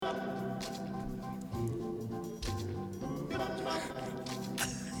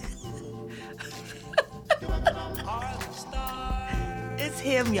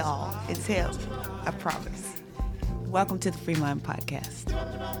him, y'all. It's him. I promise. Welcome to the Free Mind Podcast.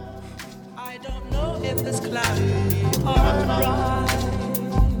 I don't know if it's cloudy or bright.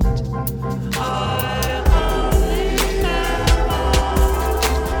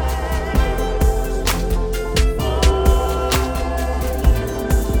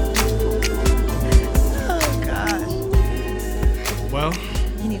 Oh, gosh. Well,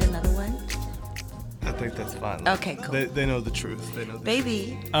 You need another one? I think that's fine. Okay, cool. They know the truth. They know the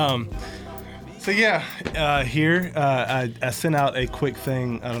Baby. So yeah, I sent out a quick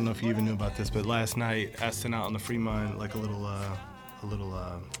thing. I don't know if you even knew about this, but last night I sent out on the Free Mind like a little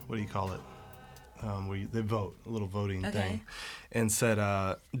what do you call it? Where they vote, a little voting thing, and said,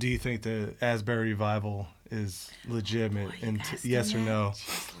 do you think the Asbury revival is legitimate? And yes or no.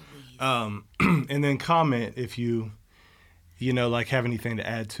 And then comment if you like have anything to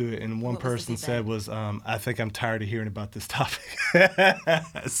add to it. And one person said was, I think I'm tired of hearing about this topic.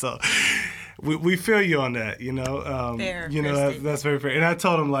 So we feel you on that, Fair, that's very fair. And I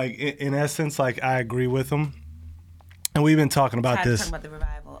told him, like, in essence, like, I agree with him. And we've been talking about this. Talking about the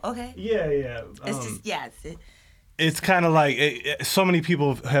revival. Okay. Yeah. It's just, It's kind of like so many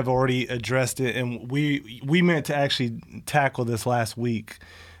people have already addressed it, and we meant to actually tackle this last week,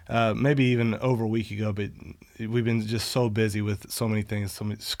 maybe even over a week ago, but we've been just so busy with so many things, so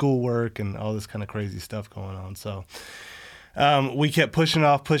much schoolwork and all this kind of crazy stuff going on. So we kept pushing it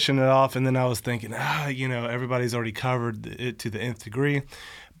off, and then I was thinking, everybody's already covered it to the nth degree.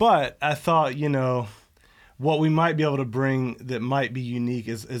 But I thought, what we might be able to bring that might be unique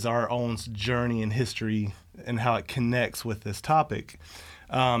is our own journey and history and how it connects with this topic.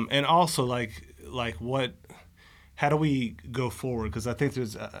 And also, how do we go forward? Because I think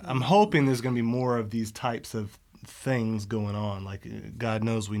I'm hoping there's going to be more of these types of things going on. Like, God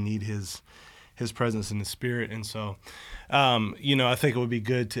knows we need His presence in the Spirit. And so, I think it would be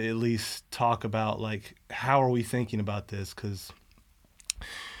good to at least talk about, like, how are we thinking about this? Because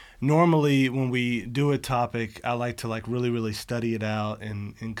normally when we do a topic, I like to, like, really, really study it out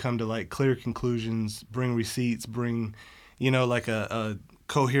and come to, like, clear conclusions, bring receipts, bring, like a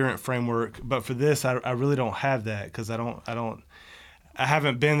coherent framework. But for this, I really don't have that because I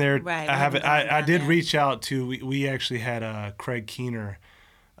haven't been there. Right. I did reach out to, we actually had Craig Keener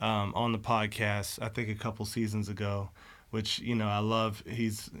on the podcast, I think a couple seasons ago, which, I love.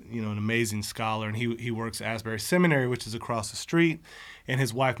 He's, an amazing scholar, and he works at Asbury Seminary, which is across the street. And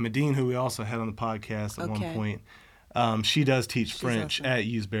his wife, Medine, who we also had on the podcast at one point, she does teach French at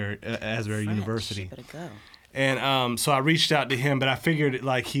Asbury University. Better go. And so I reached out to him, but I figured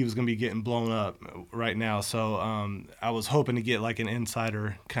like he was going to be getting blown up right now. So I was hoping to get like an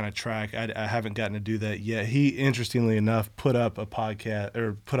insider kind of track. I haven't gotten to do that yet. He, interestingly enough, put up a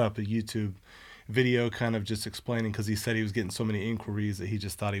YouTube video kind of just explaining, because he said he was getting so many inquiries that he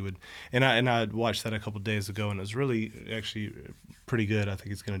just thought he would. And I watched that a couple of days ago, and it was really actually pretty good. I think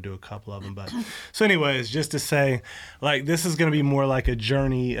he's going to do a couple of them. But so anyways, just to say, like, this is going to be more like a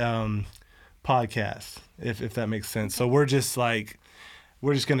journey podcast, if that makes sense. So we're just going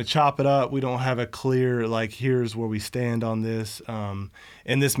to chop it up. We don't have a clear, like, here's where we stand on this. And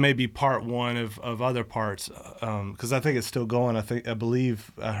this may be part one of other parts, because I think it's still going. I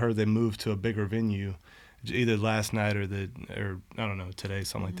believe I heard they moved to a bigger venue either last night or I don't know, today,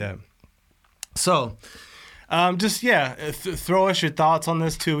 something like that. So throw us your thoughts on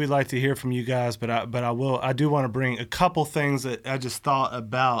this too. We'd like to hear from you guys, but I do want to bring a couple things that I just thought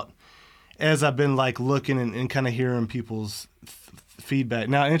about as I've been like looking and kind of hearing people's feedback.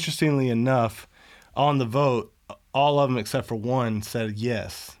 Now, interestingly enough, on the vote, all of them except for one said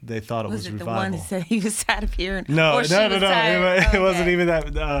yes. They thought it was revival. The one that said he was tired of hearing? No. It wasn't Okay. even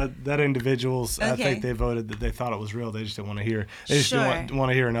that individual's. Okay. I think they voted that they thought it was real. They just didn't want to hear. They just didn't want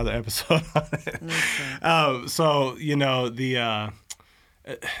to hear another episode on it. So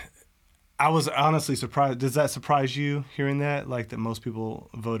I was honestly surprised. Does that surprise you, hearing that? Like, that most people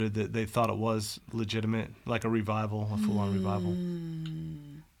voted that they thought it was legitimate, like a revival, a full-on revival?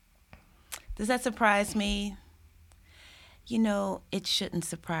 Does that surprise me? It shouldn't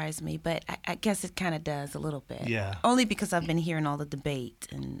surprise me, but I guess it kind of does a little bit. Yeah. Only because I've been hearing all the debate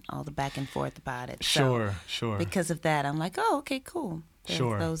and all the back and forth about it. So Sure. because of that, I'm like, oh, okay, cool. There's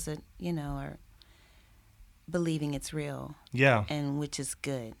Sure. those that, are believing it's real. Yeah. And which is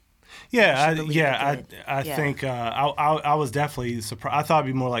good. Yeah, I Yeah. think I was definitely surprised. I thought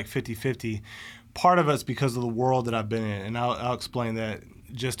it'd be more like 50-50. Part of it's because of the world that I've been in, and I'll explain that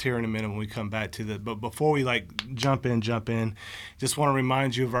just here in a minute when we come back to that. But before we jump in, just want to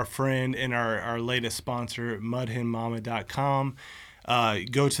remind you of our friend and our latest sponsor, mudhenmama.com.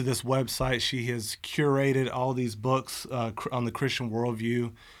 go to this website. She has curated all these books on the Christian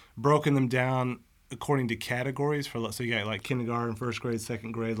worldview, broken them down according to categories so you got like kindergarten, first grade,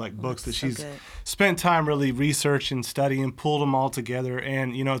 second grade, like books that she's spent time really researching, studying, pulled them all together.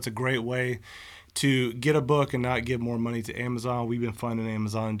 And, it's a great way to get a book and not give more money to Amazon. We've been funding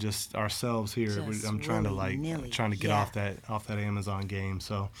Amazon just ourselves here. I'm trying to get off that Amazon game.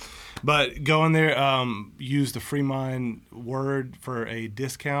 So, but go in there, use the Freemind word for a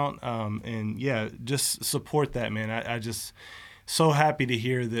discount, and just support that, man. I just so happy to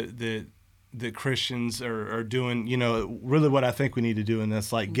hear that Christians are doing, really what I think we need to do in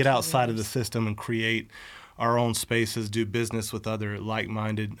this, like get outside of the system and create our own spaces, do business with other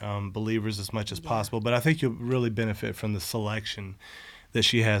like-minded believers as much as possible. But I think you'll really benefit from the selection that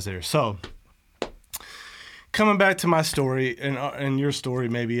she has there. So coming back to my story and your story,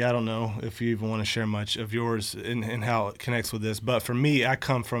 maybe, I don't know if you even want to share much of yours and how it connects with this. But for me, I'm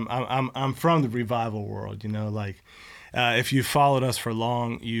from the revival world, if you followed us for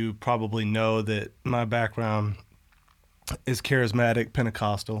long, you probably know that my background is charismatic,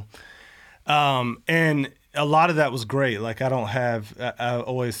 Pentecostal. And a lot of that was great. Like, I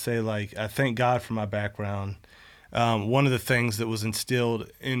always say, like, I thank God for my background. One of the things that was instilled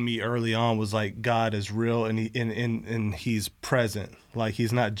in me early on was, like, God is real and he's present. Like,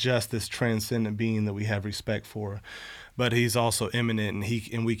 he's not just this transcendent being that we have respect for, but he's also immanent, and he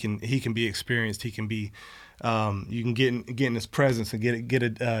can be experienced. He can be, you can get in his presence and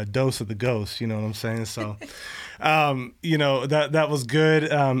get a dose of the ghost. You know what I'm saying? So, that was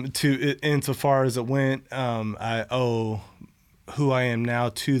good to insofar as it went. I owe who I am now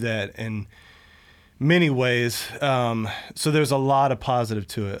to that in many ways. So there's a lot of positive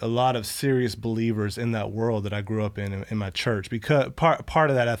to it. A lot of serious believers in that world that I grew up in my church. Because part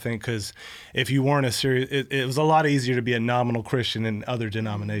of that, I think, because if you weren't a serious, it was a lot easier to be a nominal Christian in other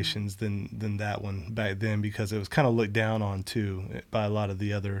denominations than that one back then, because it was kind of looked down on too by a lot of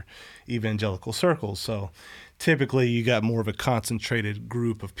the other evangelical circles. So typically you got more of a concentrated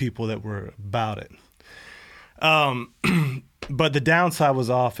group of people that were about it. But the downside was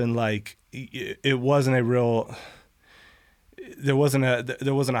often, like, it wasn't there wasn't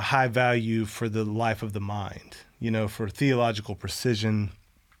a high value for the life of the mind, for theological precision,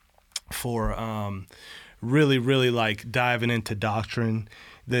 for really, really, like, diving into doctrine.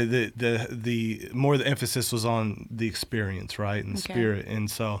 The more the emphasis was on the experience, right, and the spirit. And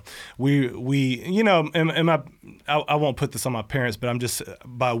so we I won't put this on my parents, but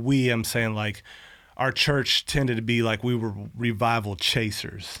I'm saying, like, our church tended to be like we were revival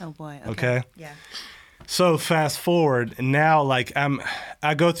chasers. Oh boy. Okay. Yeah. So fast forward, and now, like,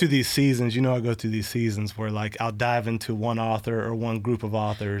 I go through these seasons. I go through these seasons where, like, I'll dive into one author or one group of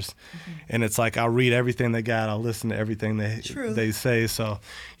authors, and it's like I'll read everything they got. I'll listen to everything they say. So,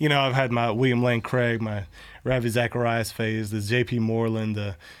 I've had my William Lane Craig, my Ravi Zacharias phase, the J.P. Moreland,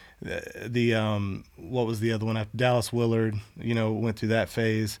 the what was the other one? Dallas Willard, went through that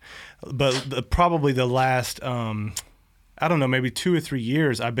phase. But probably the last, I don't know, maybe 2 or 3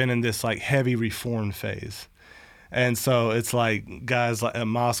 years, I've been in this, like, heavy reform phase. And so it's like guys like at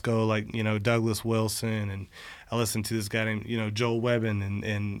Moscow, like, Douglas Wilson, and I listened to this guy named, Joel Webbin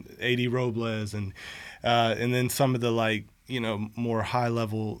and A.D. Robles, and then some of the, like, more high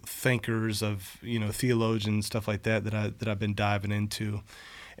level thinkers of, theologians, stuff like that I've been diving into.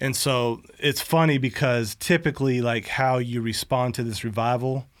 And so it's funny because typically, like, how you respond to this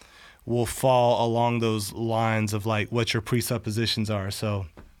revival will fall along those lines of, like, what your presuppositions are. So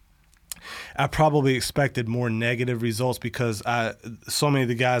I probably expected more negative results because so many of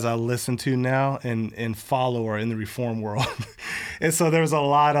the guys I listen to now and follow are in the reform world. And so there's a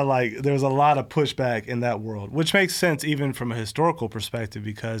lot of pushback in that world, which makes sense even from a historical perspective,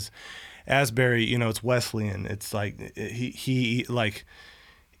 because Asbury, it's Wesleyan. It's like he like,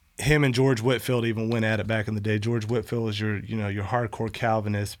 him and George Whitefield even went at it back in the day. George Whitefield was your hardcore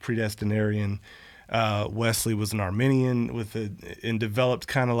Calvinist, predestinarian. Wesley was an Arminian and developed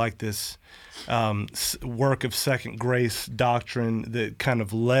kind of like this work of second grace doctrine that kind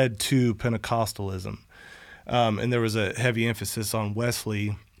of led to Pentecostalism. And there was a heavy emphasis on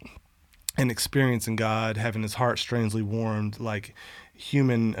Wesley and experiencing God, having his heart strangely warmed, like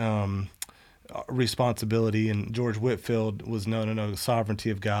human responsibility. And George Whitefield was the sovereignty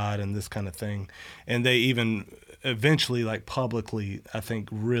of God and this kind of thing. And they even eventually, like, publicly, I think,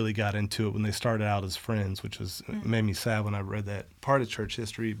 really got into it when they started out as friends, which made me sad when I read that part of church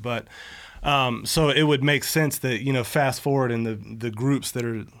history. But so it would make sense that, fast forward, and the groups that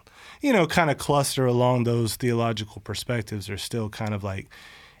are, kind of cluster along those theological perspectives are still kind of like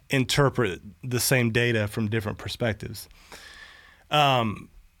interpret the same data from different perspectives.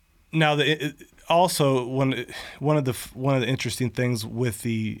 Now, also one of the interesting things with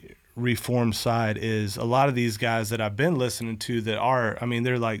the Reformed side is a lot of these guys that I've been listening to that are, I mean,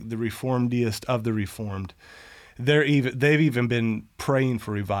 they're like the Reformediest of the Reformed. They've even been praying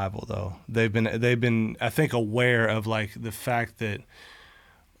for revival, though. They've been I think aware of like the fact that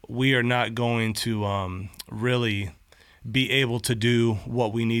we are not going to really be able to do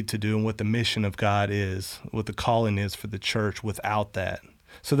what we need to do and what the mission of God is, what the calling is for the church without that.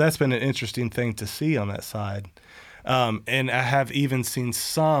 So that's been an interesting thing to see on that side. And I have even seen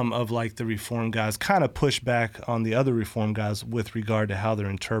some of like the Reformed guys kind of push back on the other Reformed guys with regard to how they're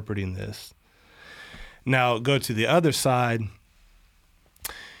interpreting this. Now, go to the other side.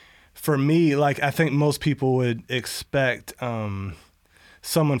 For me, like I think most people would expect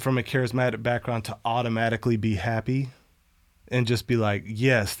someone from a charismatic background to automatically be happy and just be like,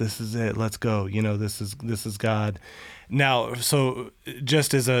 yes, this is it. Let's go. You know, this is God. Now, so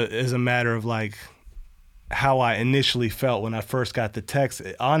just as a matter of like how I initially felt when I first got the text,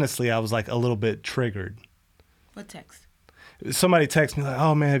 honestly, I was like a little bit triggered. What text? Somebody texted me like,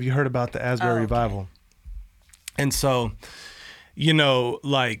 oh man, have you heard about the Asbury Revival? And so, you know,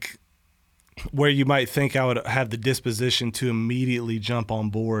 like where you might think I would have the disposition to immediately jump on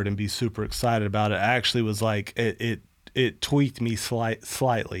board and be super excited about it, actually was like, it tweaked me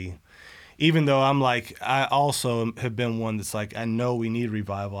slightly. Even though I'm like, I also have been one that's like, I know we need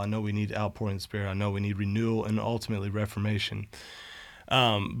revival. I know we need outpouring of the Spirit. I know we need renewal and ultimately reformation.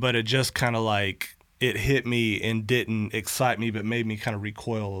 But it just kind of like, it hit me and didn't excite me, but made me kind of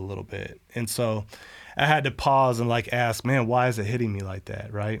recoil a little bit. And so I had to pause and like ask, man, why is it hitting me like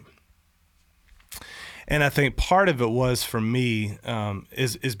that, right? And I think part of it was for me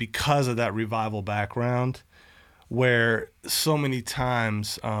is because of that revival background, where so many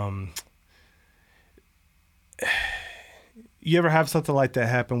times you ever have something like that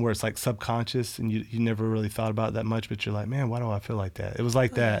happen where it's like subconscious and you never really thought about it that much, but you're like, man, why do I feel like that? It was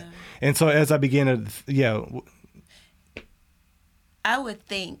like that. And so as I began to, I would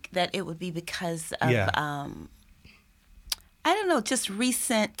think that it would be because of, I don't know, just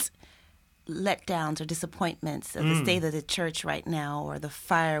recent letdowns or disappointments of the state of the church right now, or the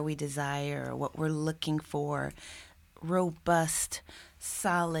fire we desire, or what we're looking for, robust,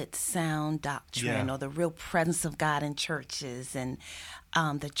 solid, sound doctrine, or the real presence of God in churches, and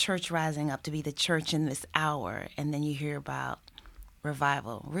the church rising up to be the church in this hour. And then you hear about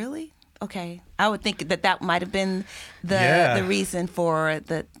revival. Really? Okay. I would think that might have been the reason for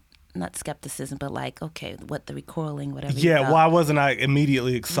the, not skepticism, but like, okay, what the recoiling, whatever. Yeah, why wasn't I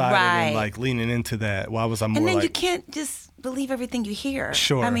immediately excited and like leaning into that? Why was I more And then like, you can't just believe everything you hear.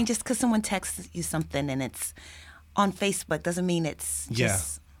 Sure. I mean, just because someone texts you something and it's on Facebook doesn't mean it's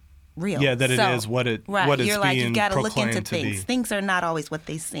just real. Yeah, that it is what it's You're like, you got to look into proclaimed to be. things. Things are not always what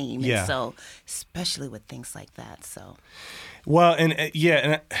they seem. Yeah. And so, especially with things like that. So. Well, and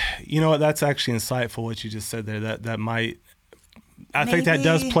you know what? That's actually insightful what you just said there. That might, I think that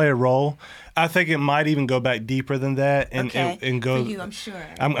does play a role. I think it might even go back deeper than that and go. For you, I'm sure.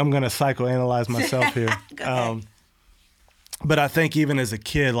 I'm going to psychoanalyze myself here. Go ahead. But I think even as a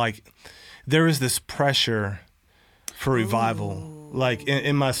kid, like there was this pressure for revival. Ooh. Like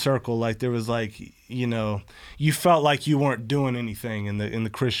in my circle, like there was like, you know, you felt like you weren't doing anything in the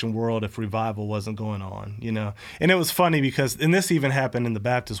Christian world if revival wasn't going on, you know. And it was funny because, and this even happened in the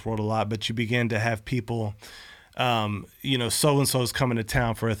Baptist world a lot, but you began to have people, you know, so-and-so's coming to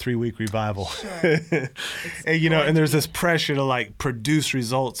town for a 3-week revival. Sure. And, you know, and there's this pressure to like produce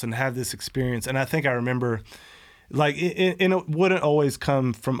results and have this experience. And I think I remember, like, and it wouldn't always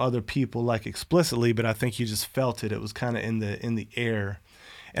come from other people like explicitly, but I think you just felt it. It was kind of in the air.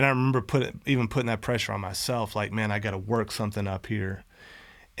 And I remember putting that pressure on myself, like, man, I got to work something up here.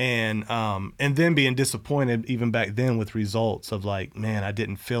 And then being disappointed even back then with results of like, man, I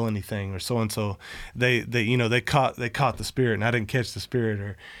didn't feel anything, or so-and-so, they you know, they caught the Spirit and I didn't catch the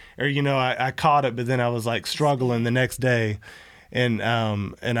Spirit, or you know, I caught it, but then I was like struggling the next day. And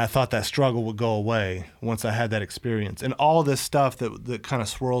I thought that struggle would go away once I had that experience, and all this stuff that kind of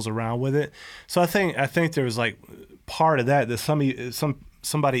swirls around with it. So I think there was like part of that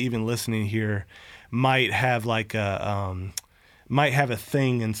somebody even listening here might have like a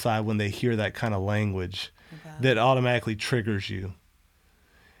thing inside when they hear that kind of language that automatically triggers you.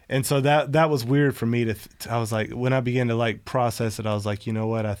 And so that was weird for me I was like, when I began to like process it, I was like, you know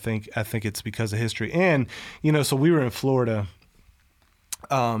what, I think it's because of history. And you know, so we were in Florida.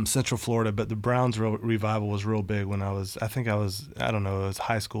 Central Florida, but the Brownsville revival was real big when I was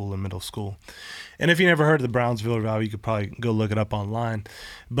high school or middle school. And if you never heard of the Brownsville revival, you could probably go look it up online.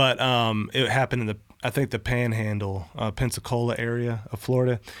 But it happened I think the Panhandle, Pensacola area of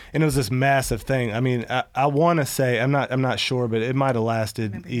Florida, and it was this massive thing. I mean, I want to say I'm not sure, but it might have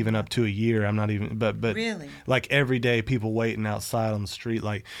lasted even up to a year. I'm not even, but really, like every day, people waiting outside on the street.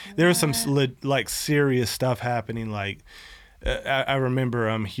 Like there was some like serious stuff happening. Like I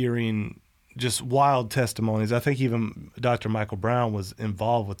remember hearing just wild testimonies. I think even Dr. Michael Brown was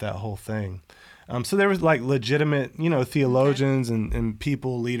involved with that whole thing. So there was like legitimate, theologians and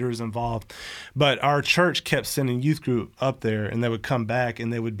people, leaders involved. But our church kept sending youth group up there, and they would come back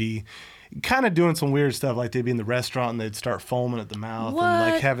and they would be kind of doing some weird stuff. Like they'd be in the restaurant and they'd start foaming at the mouth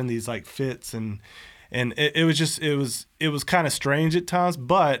and like having these like fits. And it was kind of strange at times,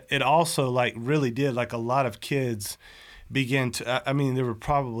 but it also like really did, like a lot of kids began to, I mean, there were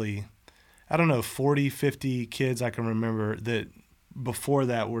probably, 40, 50 kids I can remember that before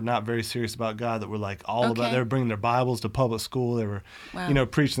that were not very serious about God, that were like about, they were bringing their Bibles to public school. They were,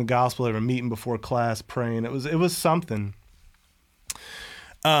 preaching the gospel. They were meeting before class, praying. It was something.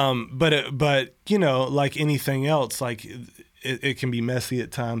 But like anything else, like it can be messy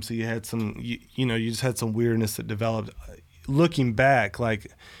at times. So you had some, you just had some weirdness that developed. Looking back,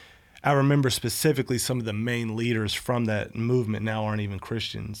 like I remember specifically some of the main leaders from that movement now aren't even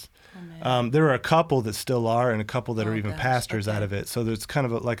Christians. There are a couple that still are, and a couple that are even pastors out of it. So there's kind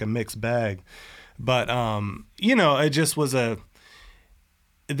of like a mixed bag. But it just was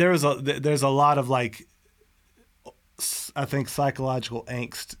there's a lot of like, I think, psychological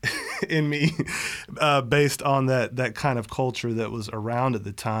angst in me based on that kind of culture that was around at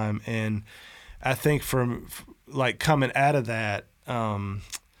the time. And I think from like coming out of that, I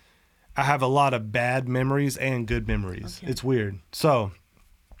have a lot of bad memories and good memories. Okay. It's weird. So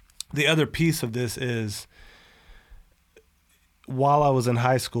the other piece of this is, while I was in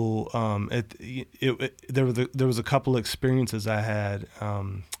high school, there was a couple of experiences I had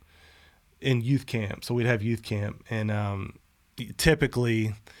in youth camp. So we'd have youth camp, and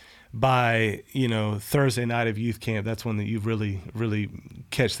typically by Thursday night of youth camp, that's when you really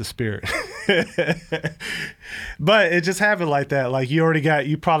catch the spirit. But it just happened like that. Like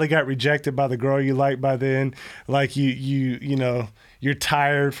you probably got rejected by the girl you liked by then. Like you're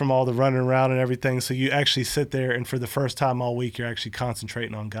tired from all the running around and everything. So you actually sit there, and for the first time all week, you're actually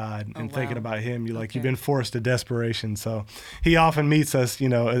concentrating on God and thinking about Him. You've been forced to desperation. So He often meets us,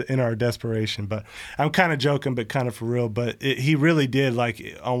 in our desperation. But I'm kind of joking, but kind of for real. But He really did,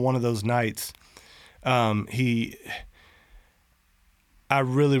 like on one of those nights, I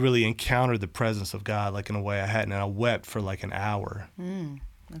really, really encountered the presence of God, like in a way I hadn't, and I wept for like an hour.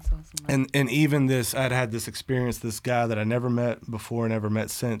 That's awesome. And even I'd had this experience, this guy that I never met before, never met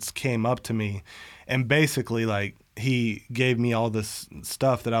since, came up to me, and basically like he gave me all this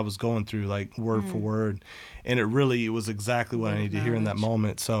stuff that I was going through, like word for word, and it was exactly what I needed to hear in that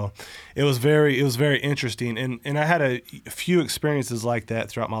moment. So it was very interesting, and I had a few experiences like that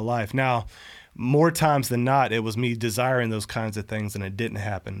throughout my life. Now, more times than not, it was me desiring those kinds of things, and it didn't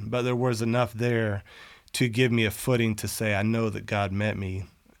happen. But there was enough there to give me a footing to say, I know that God met me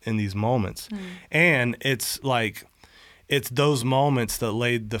in these moments. And it's those moments that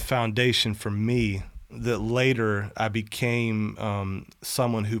laid the foundation for me, that later I became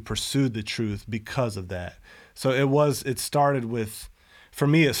someone who pursued the truth because of that. So it started with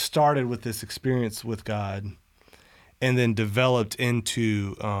this experience with God, and then developed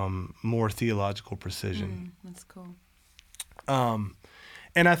into more theological precision. That's cool.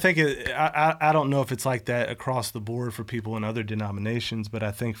 And I think I don't know if it's like that across the board for people in other denominations, but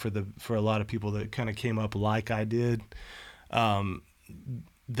I think for a lot of people that kind of came up like I did,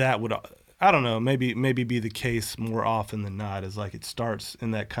 that would, I don't know, maybe be the case more often than not. Is like it starts in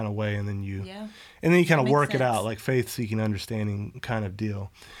that kind of way, and then you kind of work it out, like faith seeking understanding kind of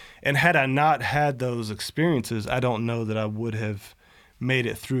deal. And had I not had those experiences, I don't know that I would have made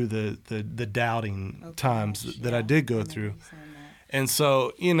it through the doubting times that I did go through. And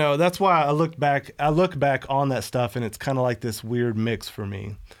so, that's why I look back on that stuff, and it's kind of like this weird mix for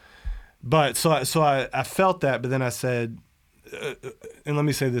me. But so I felt that, but then I said, and let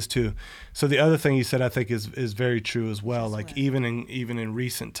me say this too. So the other thing you said, I think is very true as well. Like even in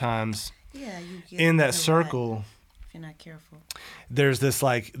recent times, in that circle, if you're not careful, there's this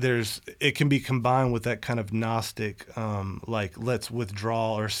it can be combined with that kind of Gnostic, like let's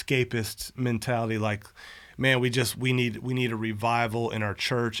withdraw or escapist mentality, like, man, we need a revival in our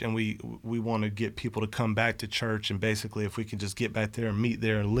church, and we want to get people to come back to church, and basically if we can just get back there and meet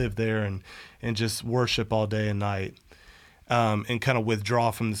there and live there and just worship all day and night, and kind of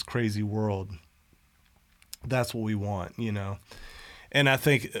withdraw from this crazy world. That's what we want, And I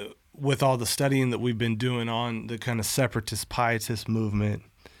think with all the studying that we've been doing on the kind of separatist pietist movement,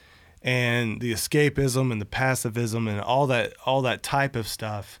 and the escapism and the passivism and all that type of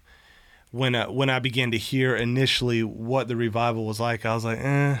stuff. When I began to hear initially what the revival was like, I was like,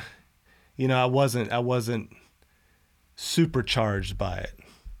 I wasn't supercharged by it,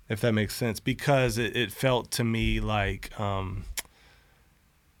 if that makes sense, because it felt to me like, man,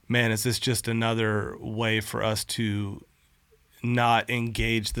 is this just another way for us to not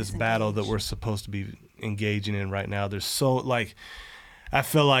engage this battle that we're supposed to be engaging in right now? There's so, like, I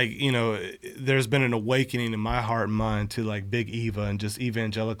feel like, there's been an awakening in my heart and mind to like Big Eva and just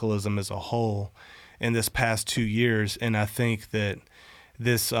evangelicalism as a whole in this past 2 years. And I think that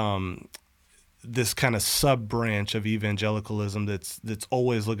this this kind of sub branch of evangelicalism that's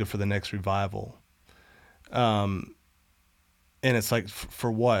always looking for the next revival. And it's like,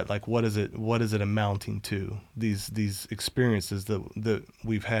 for what? Like, what is it amounting to? These experiences that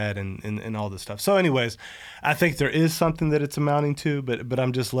we've had and all this stuff. So anyways, I think there is something that it's amounting to, but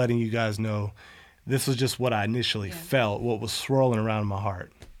I'm just letting you guys know this was just what I initially felt, what was swirling around in my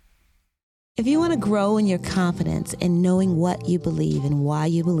heart. If you want to grow in your confidence in knowing what you believe and why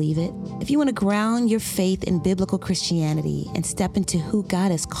you believe it, if you want to ground your faith in biblical Christianity and step into who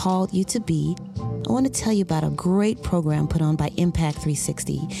God has called you to be, I want to tell you about a great program put on by Impact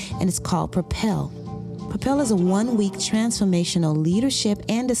 360, and it's called Propel. Propel is a 1-week transformational leadership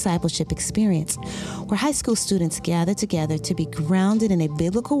and discipleship experience where high school students gather together to be grounded in a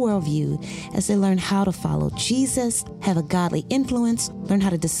biblical worldview as they learn how to follow Jesus, have a godly influence, learn how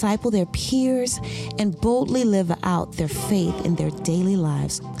to disciple their peers, and boldly live out their faith in their daily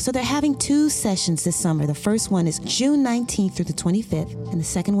lives. So they're having 2 sessions this summer. The first one is June 19th through the 25th, and the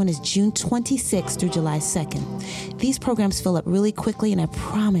second one is June 26th through July 2nd. These programs fill up really quickly, and I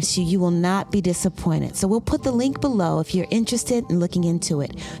promise you will not be disappointed. So we'll put the link below if you're interested in looking into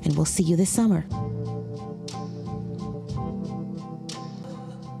it, and we'll see you this summer.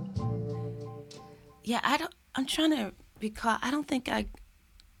 Yeah, I'm trying to recall. I don't think I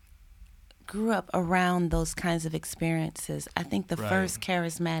grew up around those kinds of experiences. I think the first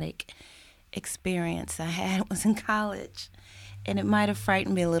charismatic experience I had was in college. And it might have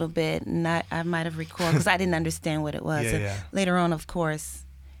frightened me a little bit, and I might have recalled because I didn't understand what it was. Later on, of course,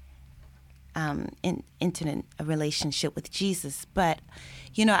 into a relationship with Jesus. But,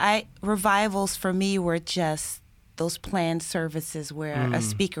 revivals for me were just those planned services where a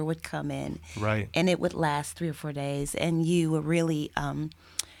speaker would come in, and it would last 3 or 4 days, and you were really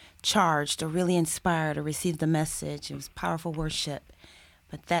charged or really inspired or received the message. It was powerful worship,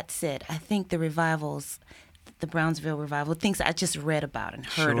 but that's it. I think the revivals, the Brownsville revival, things I just read about and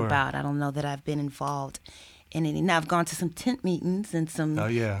heard about. I don't know that I've been involved in any. Now I've gone to some tent meetings and some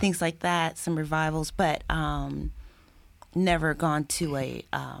things like that, some revivals, but never gone to a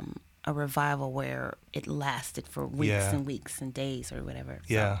revival where it lasted for weeks and weeks and days or whatever.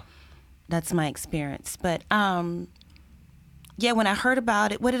 So that's my experience. But when I heard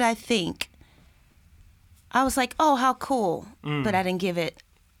about it, what did I think? I was like, oh, how cool. But I didn't give it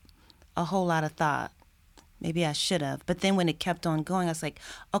a whole lot of thought. Maybe I should have. But then when it kept on going, I was like,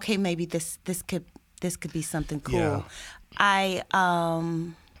 okay, maybe this could be something cool. Yeah. I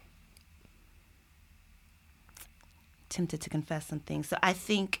tempted to confess some things. So I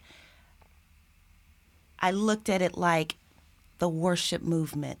think I looked at it like the worship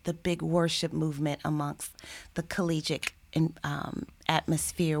movement, the big worship movement amongst the collegiate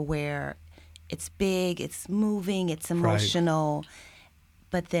atmosphere where it's big, it's moving, it's emotional.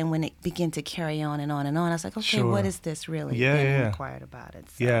 But then when it began to carry on and on and on, I was like, okay, what is this really? Inquired about it.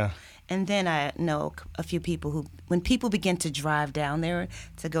 So. And then I know a few people who, when people begin to drive down there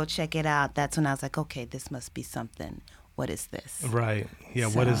to go check it out, that's when I was like, okay, this must be something. What is this? Right. Yeah.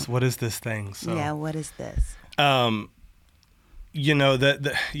 So, what is this thing? So, yeah. What is this? That's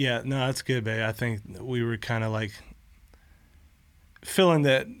good, babe. I think we were kind of like feeling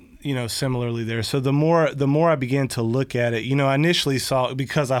that, similarly there. So the more I began to look at it, I initially saw,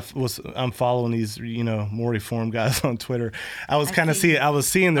 because I'm following these, more reformed guys on Twitter. I was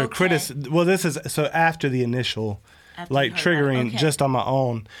seeing their criticism. Well, this is, so after the initial, triggering just on my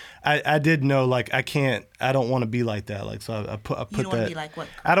own, I did know, like, I don't want to be like that. Like, so I put you don't that. Be like what?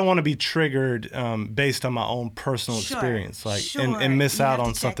 I don't want to be triggered based on my own personal experience, and miss out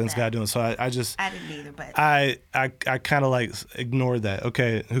on something's got doing. So I didn't either, but I kind of like ignored that.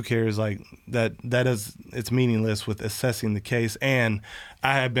 Okay, who cares? Like it's meaningless with assessing the case. And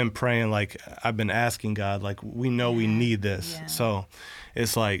I have been praying, like I've been asking God, like we know we need this. Yeah. So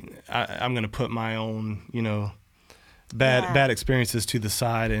it's like I'm gonna put my own, bad experiences to the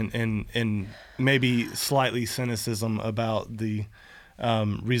side and maybe slightly cynicism about the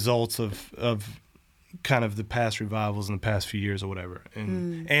results of kind of the past revivals in the past few years or whatever.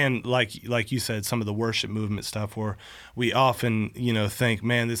 And like you said, some of the worship movement stuff where we often, think,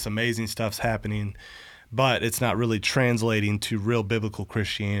 man, this amazing stuff's happening, but it's not really translating to real biblical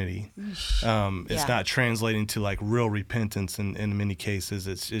Christianity. It's not translating to like real repentance in many cases.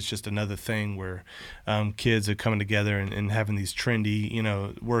 It's just another thing where kids are coming together and having these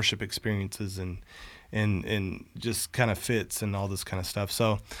trendy, worship experiences and just kind of fits and all this kind of stuff.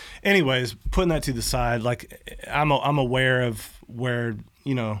 So anyways, putting that to the side, like I'm aware of where,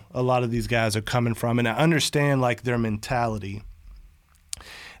 a lot of these guys are coming from, and I understand like their mentality.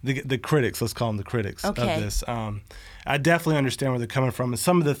 The critics, let's call them the critics of this. I definitely understand where they're coming from. And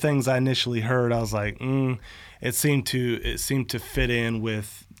some of the things I initially heard, I was like, it seemed to fit in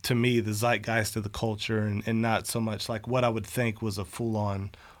with, to me, the zeitgeist of the culture and not so much like what I would think was a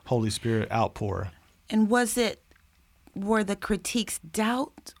full-on Holy Spirit outpour. And were the critiques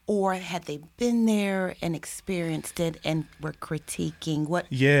doubt, or had they been there and experienced it and were critiquing? What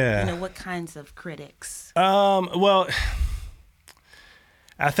kinds of critics? Well,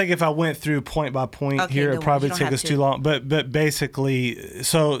 I think if I went through point by point here, it'd probably take us too long. But basically,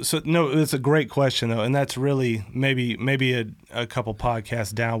 so no, it's a great question though, and that's really maybe a couple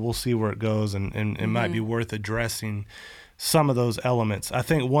podcasts down. We'll see where it goes, and it might be worth addressing some of those elements. I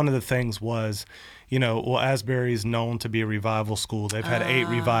think one of the things was, Asbury is known to be a revival school. They've had 8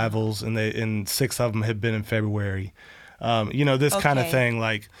 revivals, and 6 of them have been in February. This kind of thing,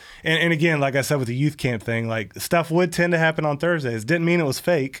 like, and again, like I said with the youth camp thing, like stuff would tend to happen on Thursdays. Didn't mean it was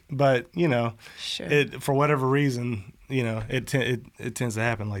fake, but sure. It for whatever reason, it tends to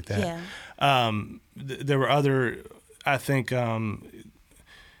happen like that. Yeah. There were other, I think,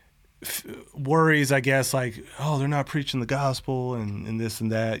 worries, I guess, like, oh, they're not preaching the gospel and this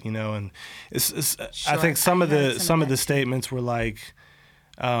and that, and it's Sure. I think some of the statements were like,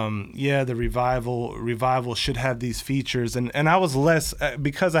 the revival should have these features, and I was less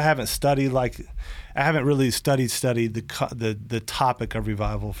because I haven't really studied the topic of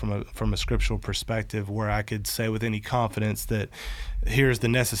revival from a scriptural perspective, where I could say with any confidence that here's the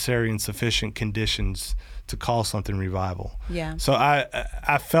necessary and sufficient conditions to call something revival. Yeah. So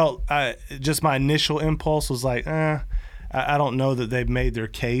I felt just my initial impulse was like, I don't know that they've made their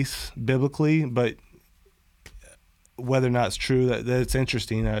case biblically, but whether or not it's true, that's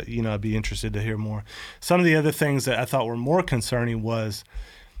interesting. I'd be interested to hear more. Some of the other things that I thought were more concerning was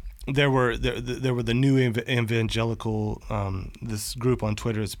there were the new evangelical, this group on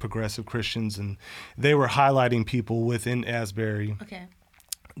Twitter is Progressive Christians, and they were highlighting people within Asbury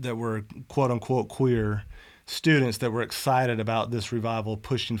that were quote unquote queer students that were excited about this revival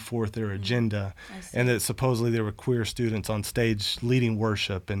pushing forth their agenda, and that supposedly there were queer students on stage leading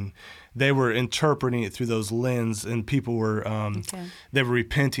worship, and they were interpreting it through those lens, and people were they were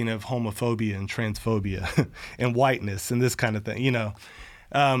repenting of homophobia and transphobia and whiteness and this kind of thing,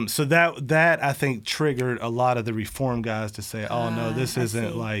 so that I think triggered a lot of the reform guys to say, oh no, this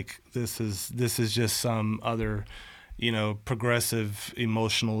isn't like this is just some other progressive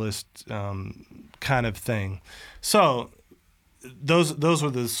emotionalist kind of thing. So those were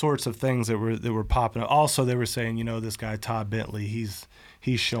the sorts of things that were popping up. Also, they were saying, this guy Todd Bentley, he's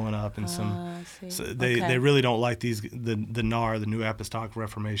showing up in some. So they really don't like the NAR, the New Apostolic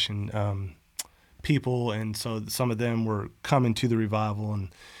Reformation people, and so some of them were coming to the revival, and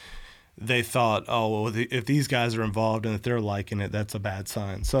they thought, oh, well, if these guys are involved and if they're liking it, that's a bad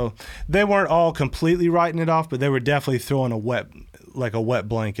sign. So they weren't all completely writing it off, but they were definitely throwing a wet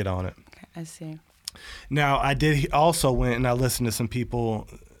blanket on it. Okay, I see. Now, I did also went and I listened to some people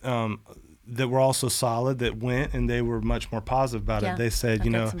that were also solid that went, and they were much more positive about it. They said,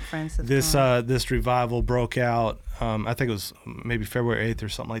 this revival broke out, I think it was maybe February 8th or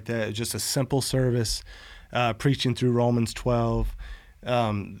something like that. It was just a simple service, preaching through Romans 12.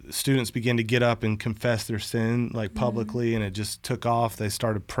 Students began to get up and confess their sin publicly, and it just took off. They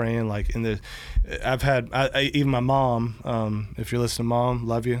started praying even my mom, if you're listening, Mom,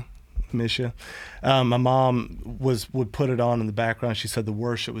 love you, miss you. My mom would put it on in the background. She said the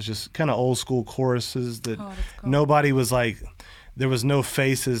worship was just kind of old school choruses that nobody was like, there was no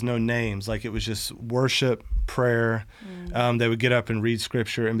faces, no names. Like it was just worship, prayer. They would get up and read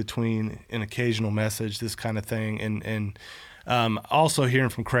scripture in between, an occasional message, this kind of thing. And also hearing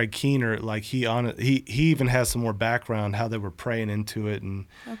from Craig Keener, like he even has some more background how they were praying into it, and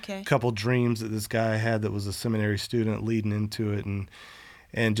a couple dreams that this guy had that was a seminary student leading into it,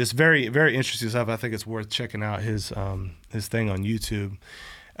 and just very, very interesting stuff. I think it's worth checking out his thing on YouTube.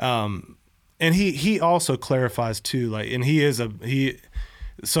 And he also clarifies too, and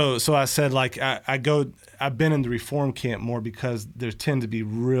So I said, like, I've been in the Reform camp more because there tend to be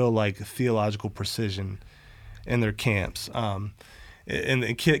real, like, theological precision in their camps. In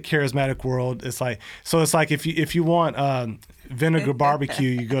the charismatic world, it's like if you want vinegar barbecue,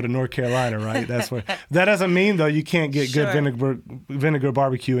 you go to North Carolina, right? That's where. That doesn't mean though you can't get good vinegar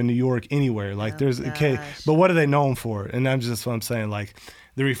barbecue in New York anywhere. Like but what are they known for? And I'm saying, like,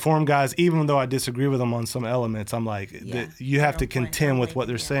 the Reform guys, even though I disagree with them on some elements, I'm like, you have to contend with what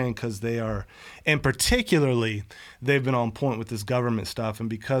they're saying, because they are, and particularly, they've been on point with this government stuff, and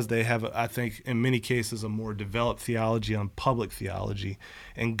because they have, I think, in many cases, a more developed theology on public theology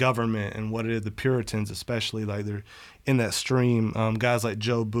and government and what it is, the Puritans especially, like, they're in that stream, guys like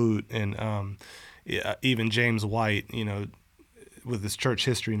Joe Boot and even James White, you know, with his church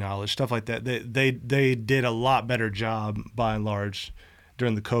history knowledge, stuff like that, they did a lot better job, by and large,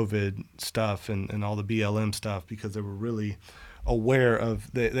 during the COVID stuff and all the BLM stuff, because they were really aware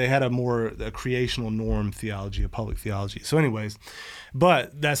of, they had a creational norm theology, a public theology. So anyways,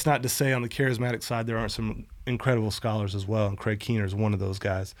 but that's not to say on the charismatic side there aren't some incredible scholars as well, and Craig Keener is one of those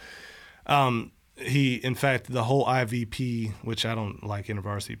guys. He, in fact, the whole IVP, which I don't like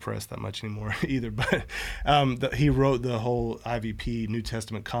InterVarsity Press that much anymore either, but he wrote the whole IVP New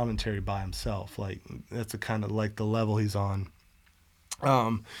Testament commentary by himself. Like, that's the kind of, like, the level he's on.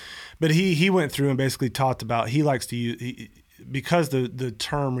 But he went through and basically talked about, he likes to use, because the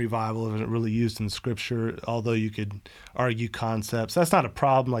term revival isn't really used in Scripture, although you could argue concepts. That's not a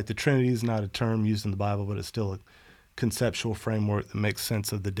problem. Like, the Trinity is not a term used in the Bible, but it's still a conceptual framework that makes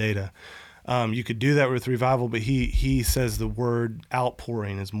sense of the data. You could do that with revival, but he says the word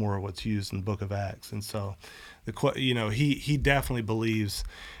outpouring is more what's used in the book of Acts. And so, he definitely believes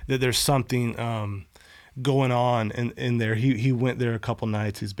that there's something going on in there. He went there a couple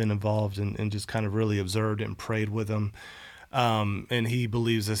nights. He's been involved and just kind of really observed it and prayed with them. And he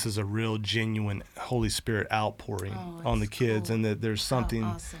believes this is a real, genuine Holy Spirit outpouring on the kids, and that there's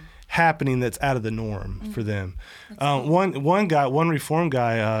something happening that's out of the norm for them. One Reform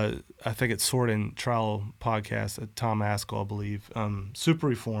guy, I think it's Sword and Trial podcast, Tom Askell, I believe, super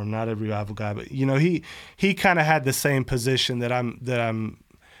Reform, not a revival guy, but he kind of had the same position that I'm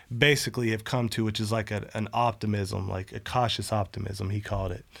basically have come to, which is like an optimism, like a cautious optimism, he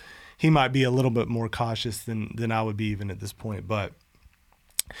called it. He might be a little bit more cautious than I would be even at this point, but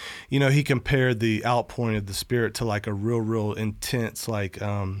he compared the outpouring of the Spirit to like a real intense, like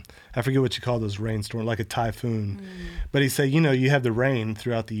I forget what you call those rainstorms, like a typhoon. But he said, you have the rain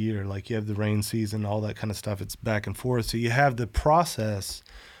throughout the year, like you have the rain season, all that kind of stuff. It's back and forth. So you have the process,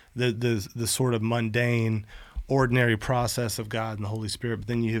 the sort of mundane, ordinary process of God and the Holy Spirit, but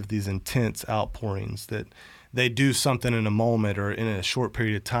then you have these intense outpourings that they do something in a moment or in a short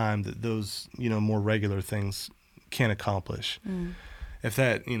period of time that those more regular things can't accomplish. If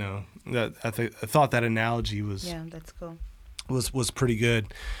that that I thought that analogy was that's cool, was pretty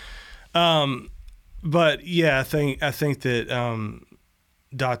good. But yeah, I think that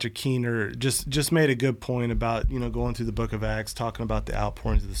Dr. Keener just made a good point about going through the book of Acts, talking about the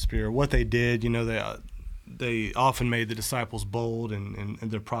outpourings of the Spirit, what they did. They often made the disciples bold in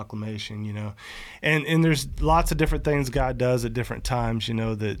their proclamation, and there's lots of different things God does at different times,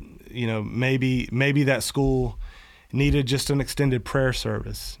 that maybe that school needed just an extended prayer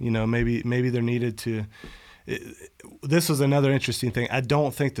service, maybe there needed to. This was another interesting thing. I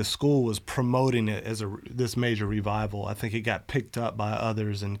don't think the school was promoting it as this major revival. I think it got picked up by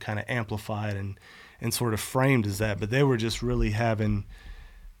others and kind of amplified and sort of framed as that, but they were just really having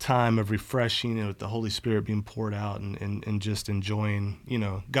time of refreshing with the Holy Spirit being poured out and just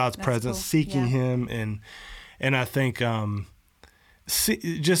enjoying God's presence, cool. Seeking Him, and I think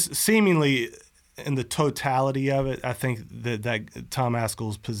just seemingly in the totality of it, I think that Tom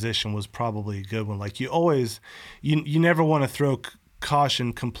Askell's position was probably a good one. Like you never want to throw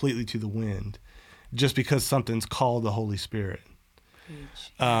caution completely to the wind just because something's called the Holy Spirit.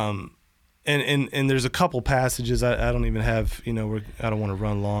 And there's a couple passages I don't even have, I don't want to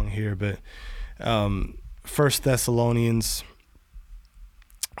run long here, but 1 Thessalonians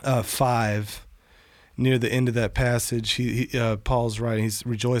 5, near the end of that passage, Paul's writing, he's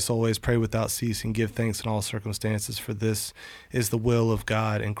rejoice always, pray without ceasing, give thanks in all circumstances, for this is the will of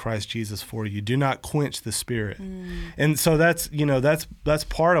God in Christ Jesus for you. Do not quench the Spirit. And so that's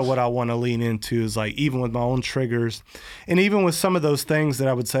part of what I want to lean into, is like, even with my own triggers and even with some of those things that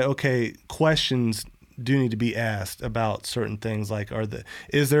I would say, okay, questions do need to be asked about certain things, like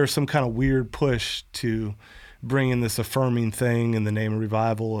is there some kind of weird push to bring in this affirming thing in the name of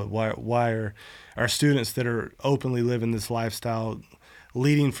revival? Why are our students that are openly living this lifestyle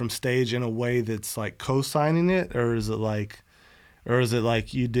leading from stage in a way that's like co-signing it, or is it like Or is it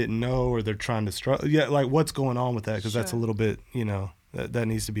like you didn't know, or they're trying to struggle? Yeah, like what's going on with that? Because that's a little bit, that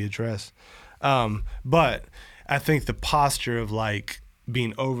needs to be addressed. But I think the posture of like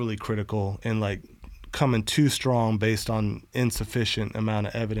being overly critical and like coming too strong based on insufficient amount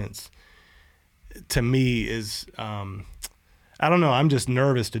of evidence, to me is, I don't know, I'm just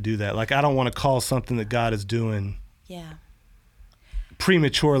nervous to do that. Like I don't want to call something that God is doing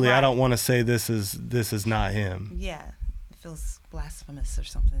prematurely. Right. I don't want to say this is not him. Yeah. Feels blasphemous or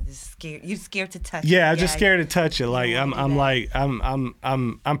something. You're scared to touch it. Yeah, I'm just scared to touch it. Like I'm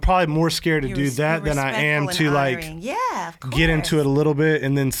probably more scared to do that than I am to honoring. Get into it a little bit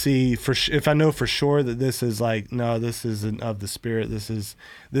and then see if I know for sure that this is like, no, this isn't of the Spirit. This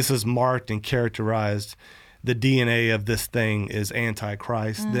is marked and characterized. The DNA of this thing is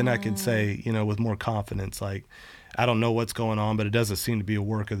Antichrist. Then I could say, with more confidence, like I don't know what's going on, but it doesn't seem to be a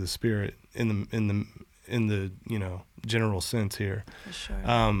work of the Spirit in the general sense here. For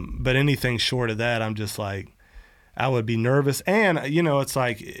sure. But anything short of that, I'm just like, I would be nervous. And, it's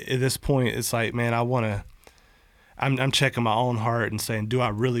like at this point, it's like, man, I'm checking my own heart and saying, do I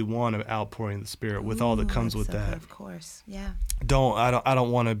really want an outpouring of the Spirit with all that comes with that? Of course. Yeah. I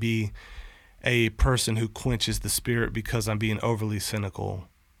don't want to be a person who quenches the Spirit because I'm being overly cynical.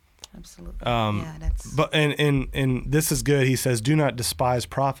 Absolutely. But and this is good. He says, do not despise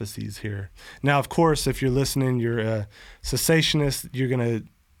prophecies here. Now, of course, if you're listening, you're a cessationist. You're gonna,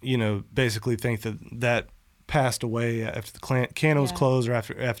 basically think that passed away after the canon was closed or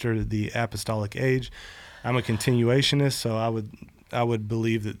after the apostolic age. I'm a continuationist, so I would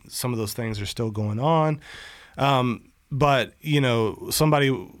believe that some of those things are still going on. But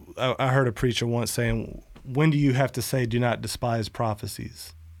somebody, I heard a preacher once saying, when do you have to say do not despise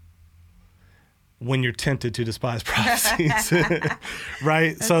prophecies? When you're tempted to despise prophecies,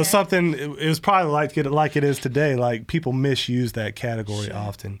 right? Okay. So something, it was probably like it is today. Like people misuse that category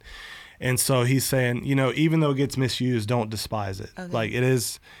often. And so he's saying, even though it gets misused, don't despise it. Okay. Like it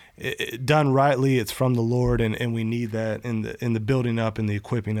is done rightly. It's from the Lord, and we need that in the building up and the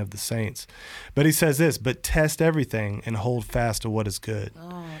equipping of the saints. But he says this, but test everything and hold fast to what is good.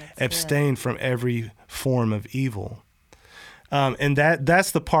 Oh, abstain from every form of evil. And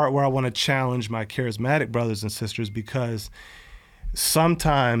that's the part where I want to challenge my charismatic brothers and sisters, because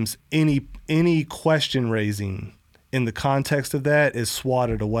sometimes any question raising in the context of that is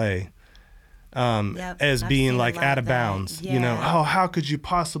swatted away as being like out of bounds. Yeah. How could you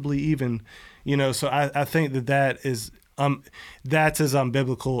possibly even, so I think that is that's as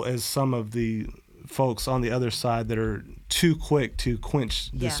unbiblical as some of the folks on the other side that are too quick to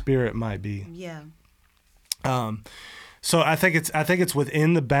quench the Spirit might be. Yeah. So I think it's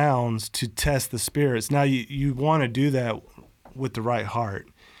within the bounds to test the spirits. Now you want to do that with the right heart,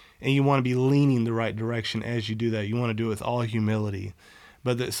 and you want to be leaning the right direction as you do that. You want to do it with all humility,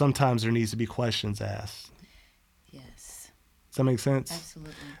 but sometimes there needs to be questions asked. Yes. Does that make sense?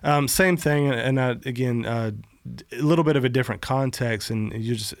 Absolutely. Same thing, and again, a little bit of a different context, and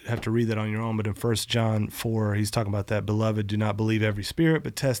you just have to read that on your own. But in 1 John 4, he's talking about that. Beloved, do not believe every spirit,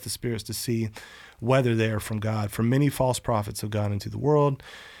 but test the spirits to see whether they are from God. For many false prophets have gone into the world.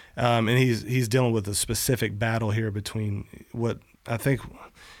 And he's dealing with a specific battle here between what I think,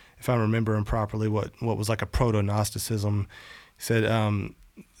 if I'm remembering properly, what was like a proto-Gnosticism. He said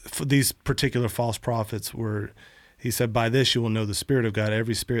for these particular false prophets he said, by this you will know the Spirit of God.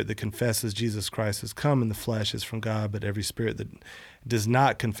 Every spirit that confesses Jesus Christ has come in the flesh is from God, but every spirit that does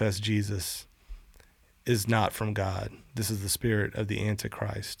not confess Jesus is not from God. This is the spirit of the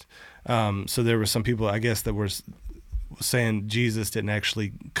Antichrist. So there were some people, I guess, that were saying Jesus didn't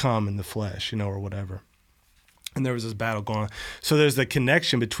actually come in the flesh, or whatever. And there was this battle going on. So there's the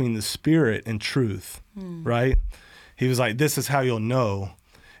connection between the Spirit and truth, right? He was like, this is how you'll know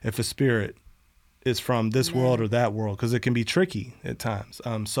if a spirit is from this world or that world, because it can be tricky at times.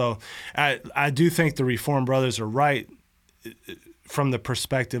 So I do think the Reformed brothers are right from the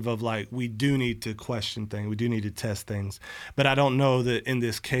perspective of like, we do need to question things, we do need to test things. But I don't know that in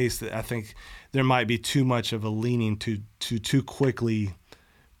this case that I think there might be too much of a leaning to too quickly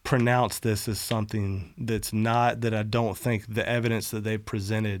pronounce this as something that's not, that I don't think the evidence that they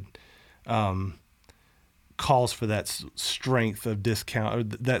presented calls for that strength of discount, or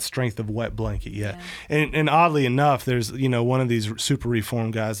that strength of wet blanket yet. Yeah. And oddly enough, there's, one of these super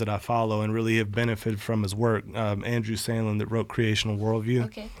reformed guys that I follow and really have benefited from his work, Andrew Sandlin, that wrote Creational Worldview.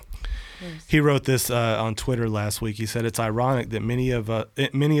 Okay. He wrote this on Twitter last week. He said, it's ironic that many of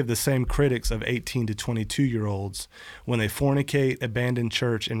the same critics of 18 to 22-year-olds, when they fornicate, abandon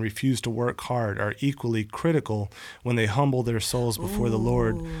church, and refuse to work hard, are equally critical when they humble their souls before the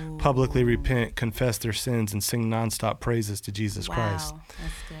Lord, publicly repent, confess their sins, and sing nonstop praises to Jesus Christ.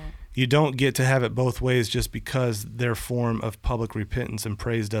 That's good. You don't get to have it both ways just because their form of public repentance and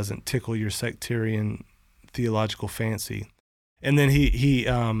praise doesn't tickle your sectarian theological fancy. And then he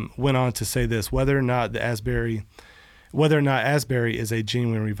went on to say this: whether or not Asbury is a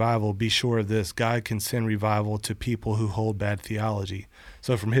genuine revival, be sure of this: God can send revival to people who hold bad theology.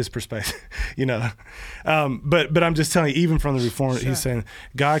 So from his perspective, but I'm just telling you, even from the Reformed, he's saying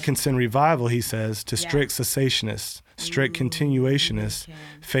God can send revival, he says, to strict cessationists, strict continuationists,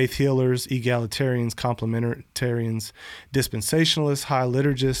 faith healers, egalitarians, complementarians, dispensationalists, high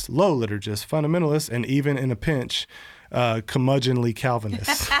liturgists, low liturgists, fundamentalists, and even in a pinch, curmudgeonly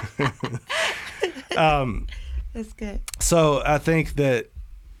Calvinists. That's good. So I think that,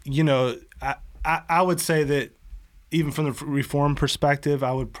 I would say that even from the Reformed perspective,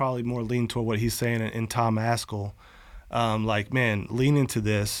 I would probably more lean toward what he's saying in Tom Ascol. Lean into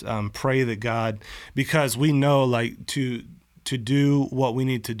this, pray that God, because we know to do what we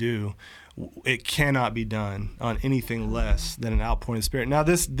need to do, it cannot be done on anything less than an outpouring of the Spirit. Now,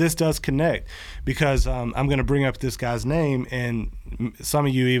 this does connect, because I'm going to bring up this guy's name, and some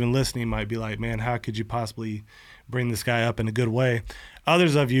of you even listening might be like, man, how could you possibly bring this guy up in a good way?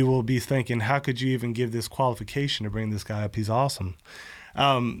 Others of you will be thinking, how could you even give this qualification to bring this guy up? He's awesome.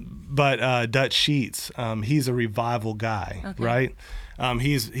 But Dutch Sheets, he's a revival guy, right?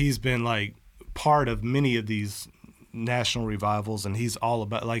 He's been part of many of these national revivals, and he's all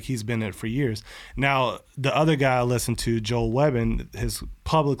about, he's been in it for years. Now, the other guy I listened to, Joel Webbin, has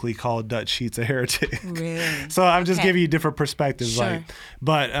publicly called Dutch Sheets a heretic. Really? So I'm just giving you different perspectives. Sure.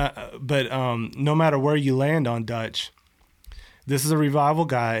 But no matter where you land on Dutch, this is a revival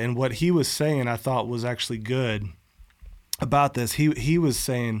guy, and what he was saying I thought was actually good about this. He was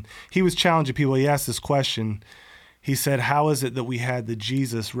saying, he was challenging people. He asked this question. He said, how is it that we had the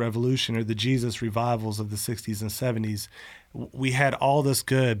Jesus revolution or the Jesus revivals of the 60s and 70s? We had all this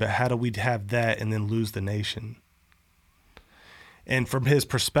good, but how do we have that and then lose the nation? And from his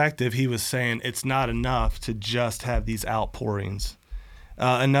perspective, he was saying it's not enough to just have these outpourings.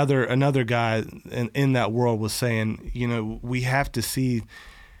 Another guy in that world was saying, we have to see,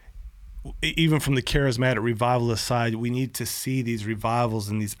 even from the charismatic revivalist side, we need to see these revivals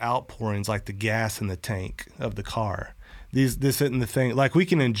and these outpourings like the gas in the tank of the car. This isn't the thing. We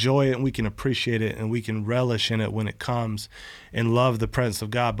can enjoy it and we can appreciate it and we can relish in it when it comes and love the presence of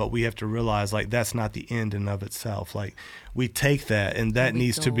God, but we have to realize that's not the end in of itself. We take that and that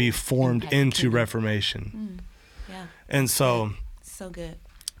needs to be formed into Reformation. Yeah. And so good.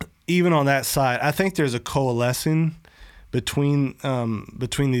 Even on that side, I think there's a coalescing between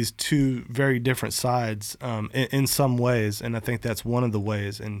these two very different sides in some ways, and I think that's one of the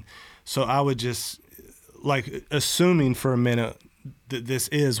ways. And so I would just, assuming for a minute that this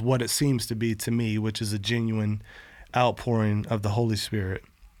is what it seems to be to me, which is a genuine outpouring of the Holy Spirit.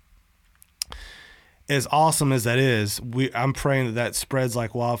 As awesome as that is, I'm praying that spreads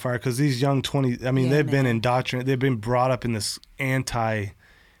like wildfire, because these young they've been indoctrinated, they've been brought up in this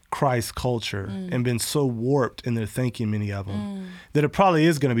anti-Christ culture and been so warped in their thinking, many of them, that it probably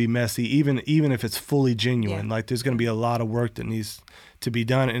is going to be messy, even if it's fully genuine. There's going to be a lot of work that needs to be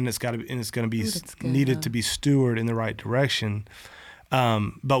done, and it's going to be needed to be stewarded in the right direction.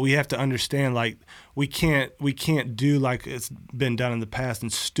 But we have to understand, we can't do like it's been done in the past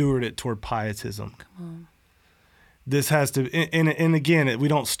and steward it toward pietism. Come on. This has to, and again, we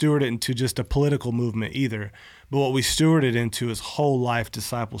don't steward it into just a political movement either, but what we steward it into is whole life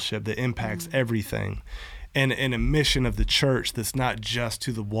discipleship that impacts everything, and a mission of the church that's not just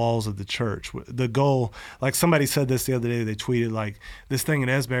to the walls of the church. The goal, somebody said this the other day, they tweeted, this thing at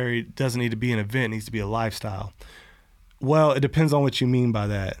Asbury doesn't need to be an event, it needs to be a lifestyle. Well, it depends on what you mean by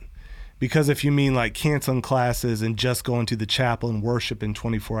that. Because if you mean canceling classes and just going to the chapel and worshiping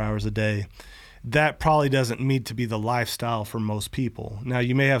 24 hours a day, that probably doesn't need to be the lifestyle for most people. Now,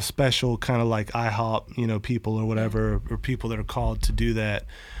 you may have special kind of IHOP, people or whatever, or people that are called to do that.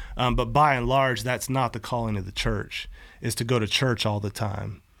 But by and large, that's not the calling of the church, is to go to church all the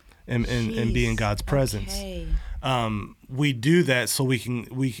time and be in God's presence. Okay. We do that so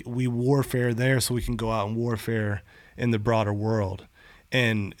we warfare there so we can go out and warfare in the broader world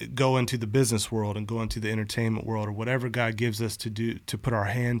and go into the business world and go into the entertainment world or whatever God gives us to do, to put our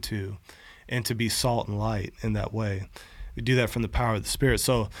hand to, and to be salt and light in that way. We do that from the power of the Spirit.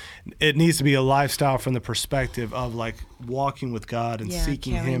 So it needs to be a lifestyle from the perspective of like walking with God and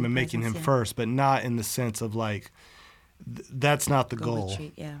seeking Him and making Him first, but not in the sense of like, that's not the goal.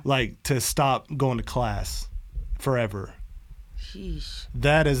 Retreat, like to stop going to class forever. Sheesh.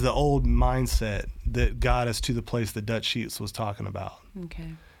 That is the old mindset that got us to the place that Dutch Sheets was talking about.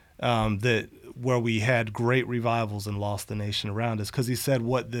 Okay. That where we had great revivals and lost the nation around us, because he said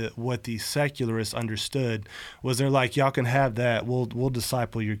what the secularists understood was they're like, y'all can have that. We'll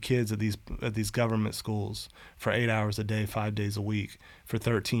disciple your kids at these government schools for 8 hours a day, 5 days a week for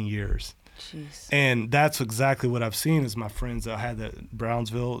 13 years. Jeez. And that's exactly what I've seen is my friends that had that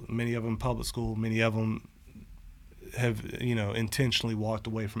Brownsville, many of them public school, many of them have intentionally walked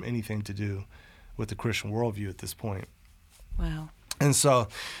away from anything to do with the Christian worldview at this point. Wow. And so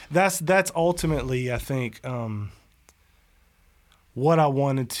that's ultimately, I think, what I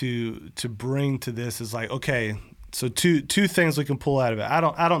wanted to bring to this is like, okay, so two things we can pull out of it. I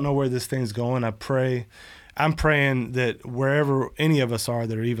don't know where this thing's going. I'm praying that wherever any of us are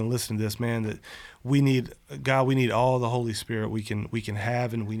that are even listening to this, man, that we need all the Holy Spirit we can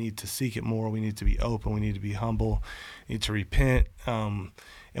have, and we need to seek it more. We need to be open. We need to be humble. We need to repent.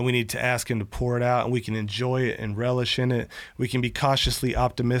 And we need to ask Him to pour it out, and we can enjoy it and relish in it. We can be cautiously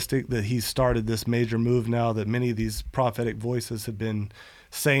optimistic that He's started this major move now that many of these prophetic voices have been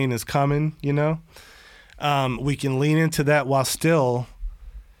saying is coming, We can lean into that while still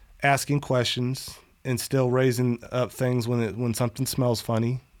asking questions and still raising up things when something smells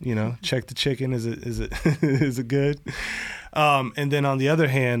funny, check the chicken. Is it good? And then on the other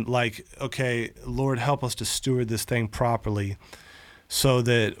hand, like, okay, Lord, help us to steward this thing properly, so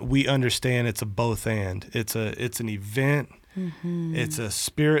that we understand it's a both and. It's an event, It's a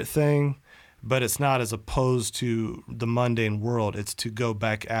spirit thing, but it's not as opposed to the mundane world. It's to go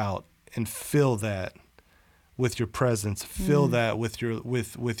back out and fill that with your presence, fill that with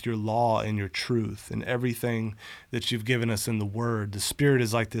your law and your truth and everything that you've given us in the Word. The Spirit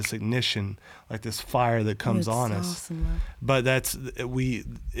is like this ignition, like this fire that comes on us. Awesome. But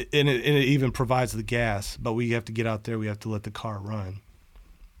it even provides the gas. But we have to get out there. We have to let the car run.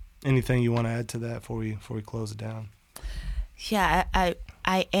 Anything you want to add to that before we close it down? Yeah,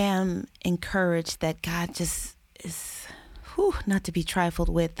 I am encouraged that God just is. Not to be trifled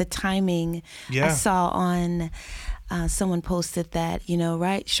with. The timing, I saw on, someone posted that,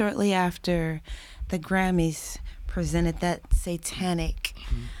 right shortly after the Grammys presented that satanic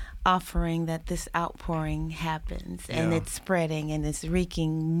offering, that this outpouring happens, and it's spreading and it's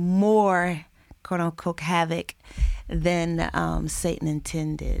wreaking more, quote unquote, havoc than Satan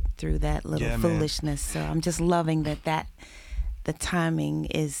intended through that little foolishness. Man. So I'm just loving that the timing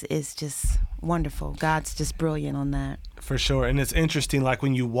is just wonderful. God's just brilliant on that. For sure. And it's interesting, like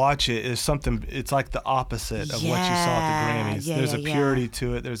when you watch it, it's like the opposite of what you saw at the Grammys. There's a purity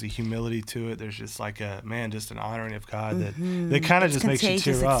to it. There's a humility to it. There's just like just an honoring of God that kind of just makes you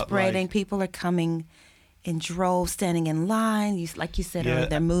tear up. It's spreading. People are coming in droves, standing in line. Like you said earlier,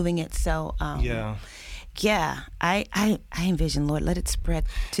 they're moving it. So, I envision, Lord, let it spread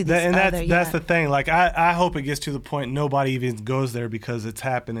to these that's the thing. Like I hope it gets to the point nobody even goes there, because it's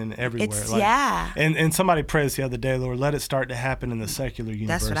happening everywhere. And somebody prayed this the other day, Lord, let it start to happen in the secular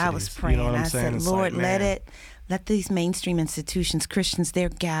universities. That's what I was praying. You know what I'm saying? Said, Lord, let these mainstream institutions, Christians there,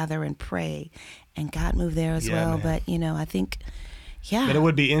 gather and pray, and God move there as well. Man. But I think. Yeah. But it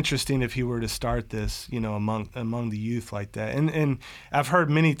would be interesting if he were to start this, among the youth like that. And I've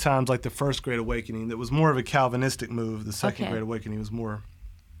heard many times, like the First Great Awakening, that was more of a Calvinistic move. The Second Great Awakening was more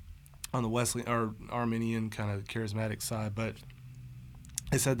on the Wesleyan or Arminian kind of charismatic side. But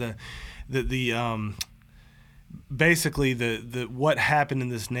they said basically the what happened in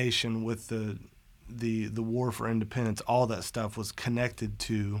this nation with the war for independence, all that stuff was connected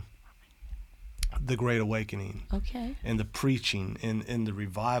to the Great Awakening, and the preaching and the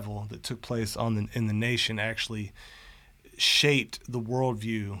revival that took place in the nation actually shaped the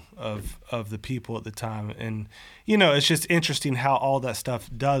worldview of the people at the time. And it's just interesting how all that stuff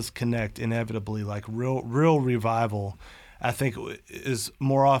does connect inevitably. Like real revival, I think, is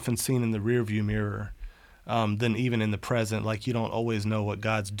more often seen in the rearview mirror than even in the present. Like you don't always know what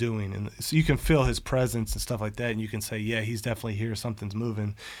God's doing, and so you can feel His presence and stuff like that, and you can say, yeah, He's definitely here, something's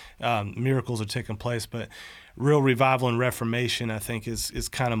moving, miracles are taking place. But real revival and reformation, I think, is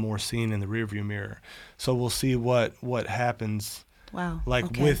kind of more seen in the rearview mirror. So we'll see what happens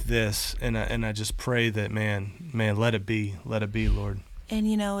with this, and I just pray that man, let it be, Lord. And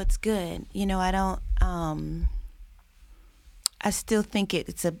it's good. I don't I still think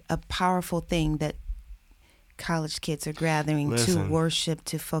it's a powerful thing that college kids are gathering Listen. to worship,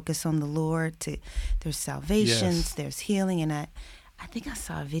 to focus on the Lord. There's salvations, Yes. there's healing, and I think I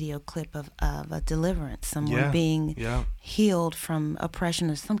saw a video clip of a deliverance, someone Yeah. being Yeah. healed from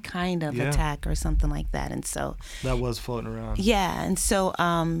oppression or some kind of Yeah. attack or something like that. And so, That was floating around. yeah, and so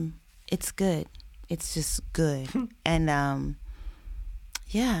it's good. It's just good. And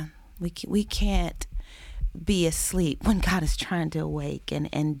yeah, we can't be asleep when God is trying to awake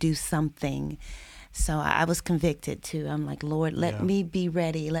and do something. So I was convicted too. I'm like, Lord, let me be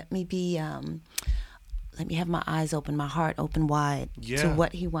ready. Let me have my eyes open, my heart open wide to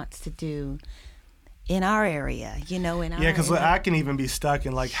what He wants to do in our area, in our because I can even be stuck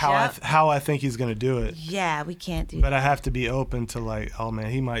in like how I think He's going to do it. Yeah, we can't do But I have to be open to like, oh man,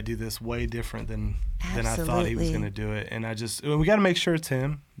 He might do this way different than I thought He was going to do it. And we got to make sure it's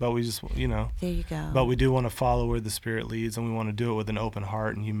Him, but we just, There you go. But we do want to follow where the Spirit leads, and we want to do it with an open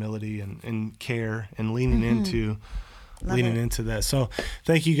heart and humility and care and leaning into that. So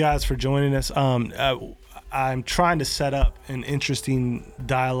thank you guys for joining us. I'm trying to set up an interesting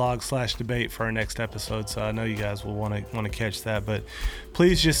dialogue / debate for our next episode, so I know you guys will want to catch that. But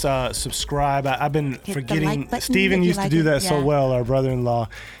please just subscribe. I've been forgetting. Like Stephen used to do that so well. Our brother-in-law,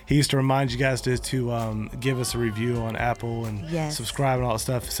 he used to remind you guys to give us a review on Apple and subscribe and all that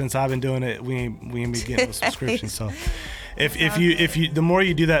stuff. Since I've been doing it, we ain't been getting a subscription. So if you the more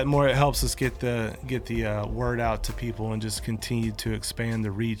you do that, the more it helps us get the word out to people and just continue to expand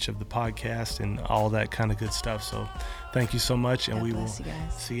the reach of the podcast and all that kind of good stuff. So thank you so much, and we will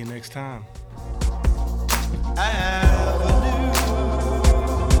see you next time. I have